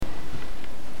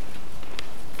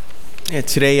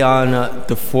Today on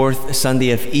the fourth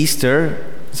Sunday of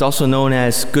Easter, it's also known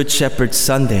as Good Shepherd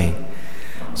Sunday.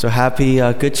 So happy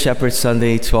Good Shepherd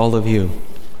Sunday to all of you.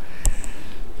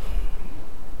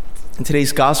 In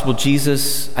today's gospel,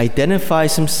 Jesus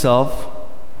identifies himself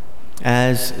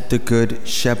as the Good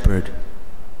Shepherd.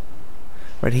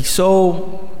 Right? He's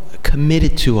so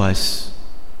committed to us.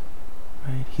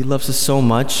 Right? He loves us so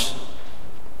much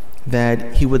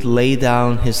that he would lay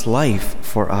down his life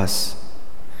for us.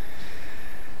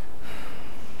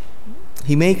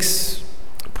 He makes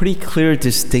a pretty clear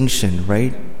distinction,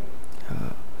 right,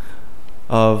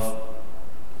 of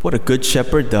what a good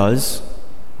shepherd does,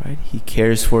 right? He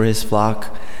cares for his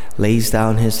flock, lays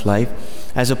down his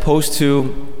life, as opposed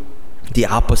to the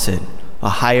opposite, a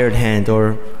hired hand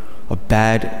or a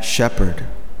bad shepherd.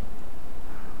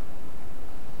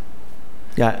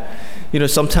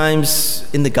 Sometimes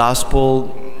in the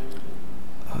gospel,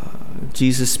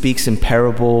 Jesus speaks in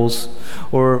parables,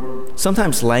 or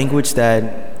sometimes language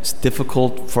that's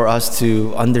difficult for us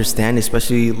to understand,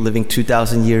 especially living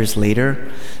 2,000 years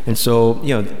later. And so,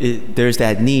 there's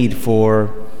that need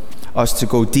for us to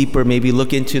go deeper, maybe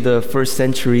look into the first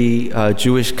century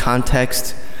Jewish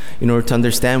context in order to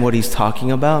understand what he's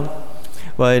talking about.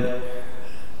 But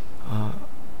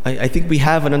I think we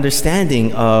have an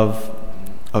understanding of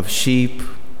sheep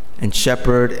and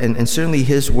shepherd, and certainly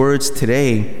his words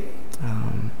today.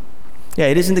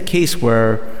 It isn't the case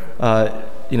where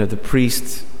the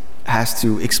priest has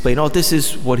to explain, this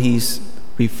is what he's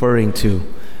referring to,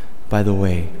 by the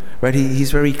way. Right?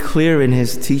 He's very clear in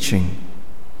his teaching.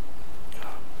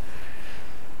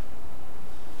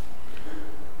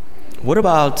 What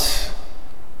about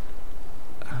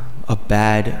a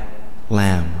bad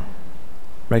lamb?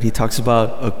 Right? He talks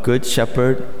about a good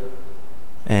shepherd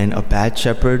and a bad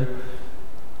shepherd.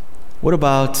 What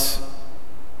about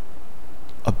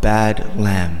a bad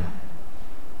lamb?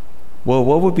 Well,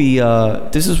 what would be,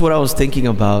 this is what I was thinking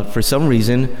about for some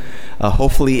reason,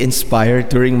 hopefully inspired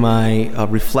during my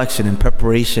reflection and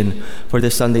preparation for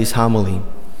this Sunday's homily.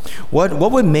 What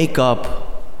would make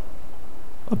up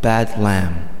a bad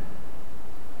lamb?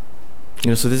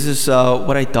 So this is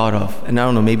what I thought of. And I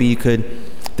don't know, maybe you could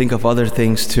think of other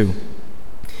things too.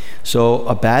 So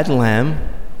a bad lamb,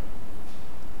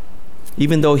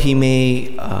 even though he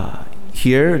may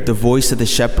hear the voice of the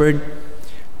shepherd,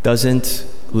 doesn't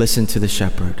listen to the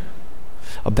shepherd.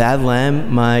 A bad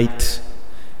lamb might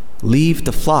leave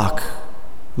the flock,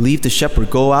 leave the shepherd,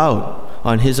 go out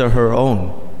on his or her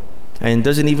own, and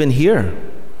doesn't even hear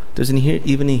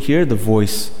the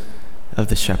voice of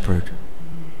the shepherd.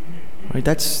 Right?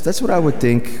 That's what I would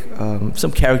think.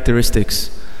 Some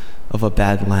characteristics of a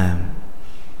bad lamb.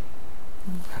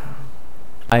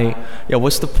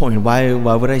 What's the point? Why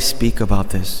would I speak about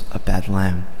this, a bad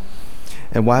lamb?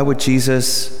 And why would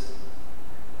Jesus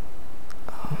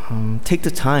take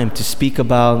the time to speak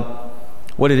about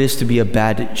what it is to be a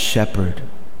bad shepherd?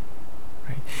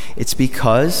 Right? It's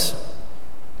because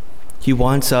he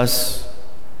wants us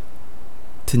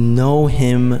to know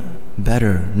him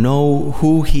better, know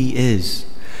who he is.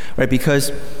 Right?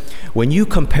 Because when you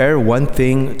compare one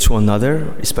thing to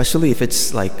another, especially if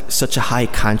it's like such a high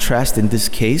contrast in this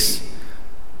case,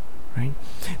 right,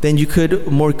 then you could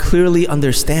more clearly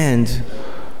understand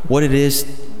what it is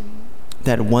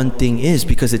that one thing is,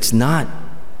 because it's not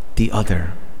the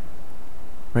other.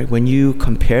 Right? When you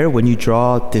compare, when you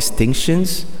draw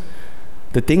distinctions,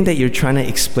 the thing that you're trying to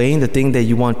explain, the thing that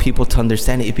you want people to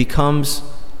understand, it becomes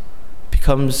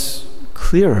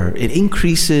clearer. It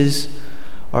increases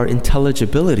our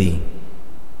intelligibility.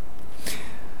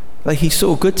 Like, he's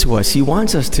so good to us. He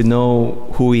wants us to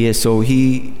know who he is. So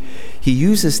he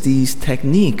uses these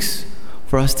techniques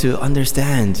for us to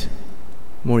understand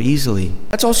more easily.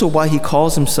 That's also why he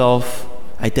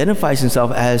identifies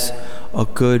himself as a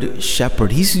good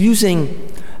shepherd. He's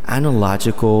using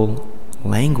analogical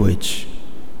language.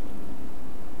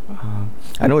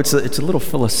 I know it's a little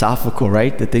philosophical,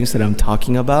 right? The things that I'm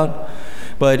talking about.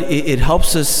 But it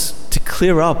helps us to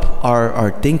clear up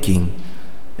our thinking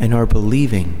and our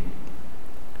believing.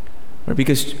 Right?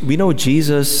 Because we know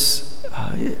Jesus,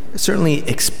 certainly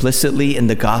explicitly in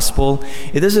the gospel,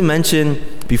 it doesn't mention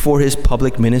before his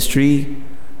public ministry,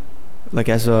 like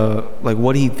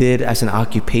what he did as an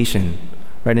occupation.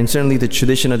 Right? And certainly the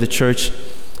tradition of the church,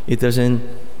 it doesn't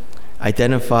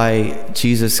identify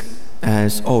Jesus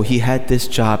as, he had this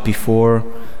job before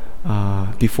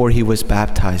he was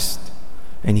baptized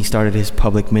and he started his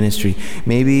public ministry.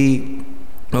 Maybe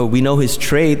we know his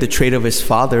trade, the trade of his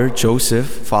father, Joseph,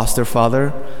 foster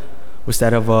father, was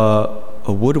that of a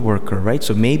woodworker, right?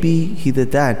 So maybe he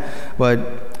did that.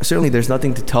 But certainly there's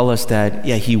nothing to tell us that,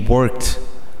 he worked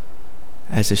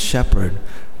as a shepherd.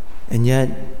 And yet,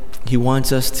 he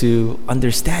wants us to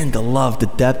understand the love, the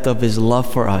depth of his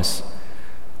love for us.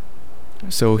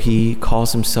 So he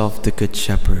calls himself the Good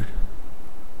Shepherd.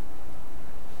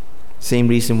 Same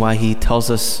reason why he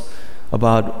tells us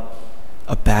about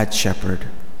a bad shepherd.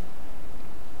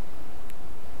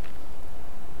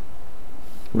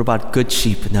 What about good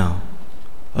sheep now?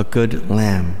 A good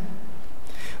lamb.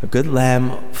 A good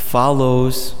lamb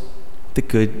follows the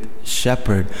good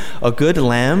shepherd. A good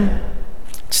lamb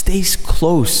stays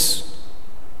close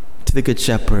to the good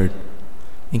shepherd,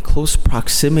 in close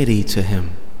proximity to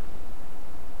him.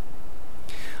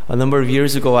 A number of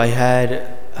years ago, I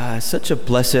had such a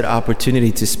blessed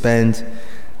opportunity to spend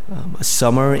a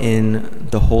summer in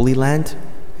the Holy Land.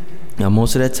 Now,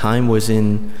 most of that time was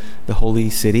in the holy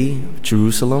city of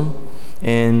Jerusalem.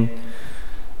 And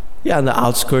on the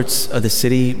outskirts of the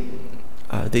city,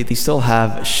 they still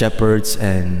have shepherds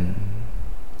and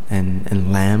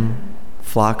lamb,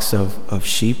 flocks of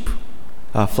sheep,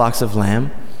 flocks of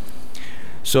lamb.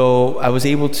 So I was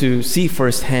able to see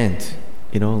firsthand,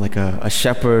 like a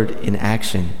shepherd in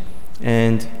action.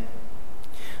 And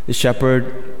the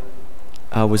shepherd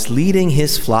was leading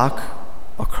his flock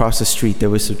across the street. There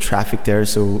was some traffic there,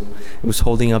 so it was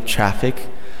holding up traffic.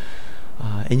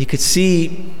 And you could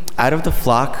see out of the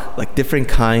flock, like different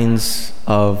kinds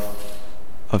of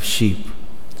sheep,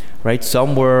 right?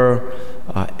 Some were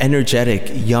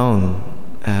energetic, young,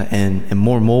 and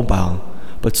more mobile.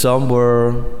 But some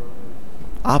were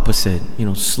opposite,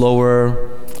 slower,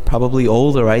 probably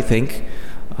older, I think.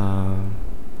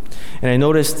 And I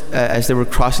noticed as they were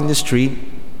crossing the street,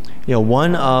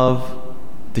 one of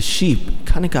the sheep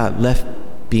kind of got left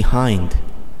behind,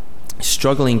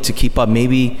 struggling to keep up.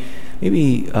 Maybe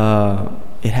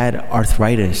it had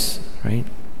arthritis, right?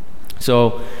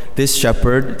 So this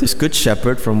shepherd, this good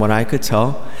shepherd, from what I could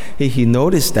tell, he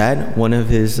noticed that one of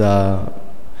his, a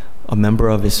member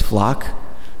of his flock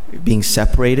being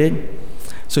separated.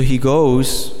 So he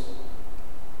goes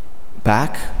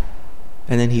back,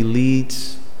 and then he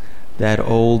leads that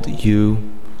old ewe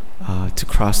to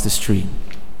cross the street.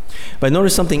 But I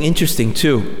noticed something interesting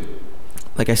too.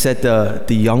 Like I said,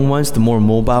 the young ones, the more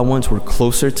mobile ones, were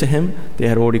closer to him. They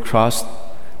had already crossed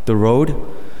the road.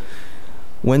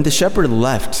 When the shepherd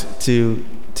left to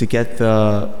get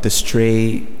the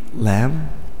stray lamb,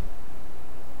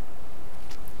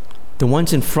 the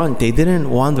ones in front, they didn't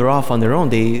wander off on their own.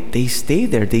 They stayed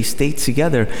there. They stayed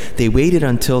together. They waited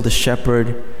until the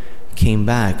shepherd came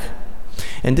back.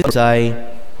 And this,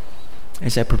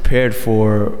 as I prepared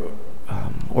for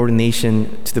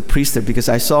ordination to the priesthood, because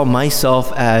I saw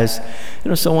myself as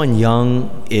someone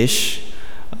young-ish,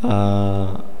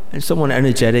 and someone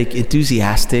energetic,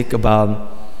 enthusiastic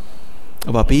about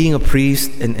being a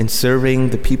priest and serving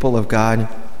the people of God.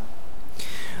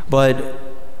 But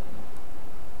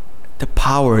the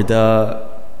power, the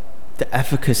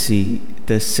efficacy,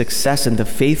 the success, and the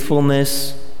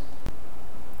faithfulness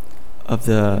of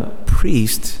the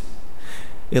priest,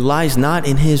 it lies not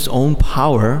in his own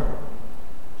power,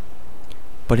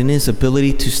 but in his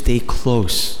ability to stay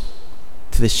close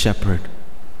to the shepherd.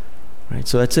 Right?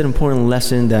 So that's an important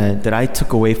lesson that I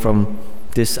took away from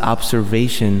this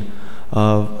observation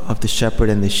of the shepherd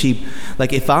and the sheep.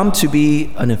 Like, if I'm to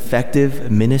be an effective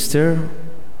minister,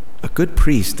 a good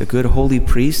priest, a good holy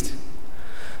priest,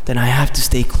 then I have to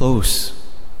stay close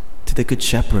to the good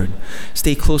shepherd.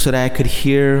 Stay close so that I could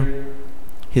hear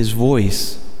his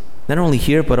voice. Not only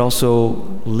hear, but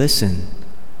also listen.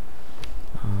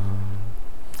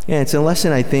 It's a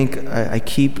lesson I think I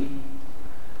keep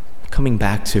coming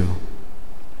back to.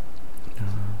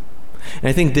 And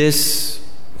I think this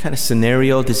kind of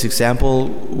scenario, this example,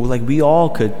 like, we all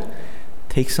could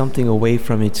take something away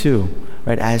from it too,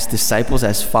 right? As disciples,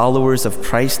 as followers of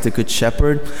Christ, the Good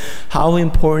Shepherd, how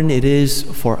important it is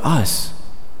for us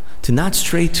to not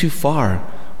stray too far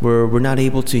where we're not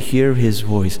able to hear his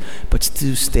voice, but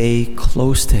to stay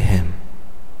close to him.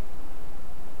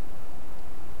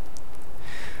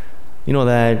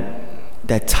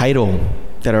 That title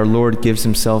that our Lord gives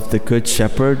himself, the Good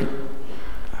Shepherd,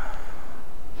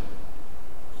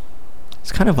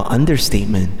 it's kind of an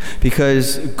understatement,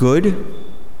 because good,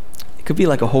 it could be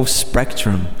like a whole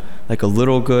spectrum, like a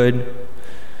little good,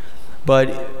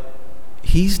 but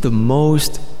he's the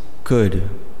most good,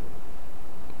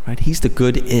 right? He's the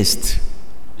goodest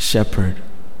shepherd.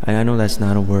 I know that's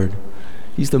not a word.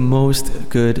 He's the most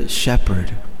good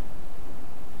shepherd.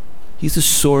 He's the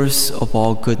source of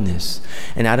all goodness.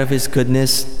 And out of his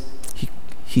goodness,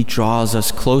 he draws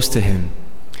us close to him.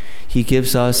 He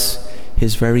gives us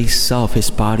his very self, his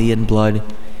body and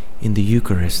blood in the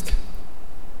Eucharist.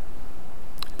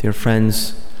 Dear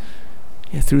friends,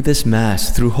 through this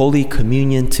Mass, through Holy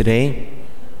Communion today,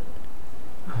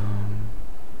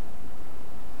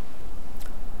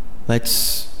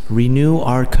 let's renew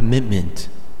our commitment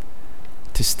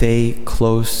to stay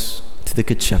close to the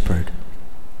Good Shepherd.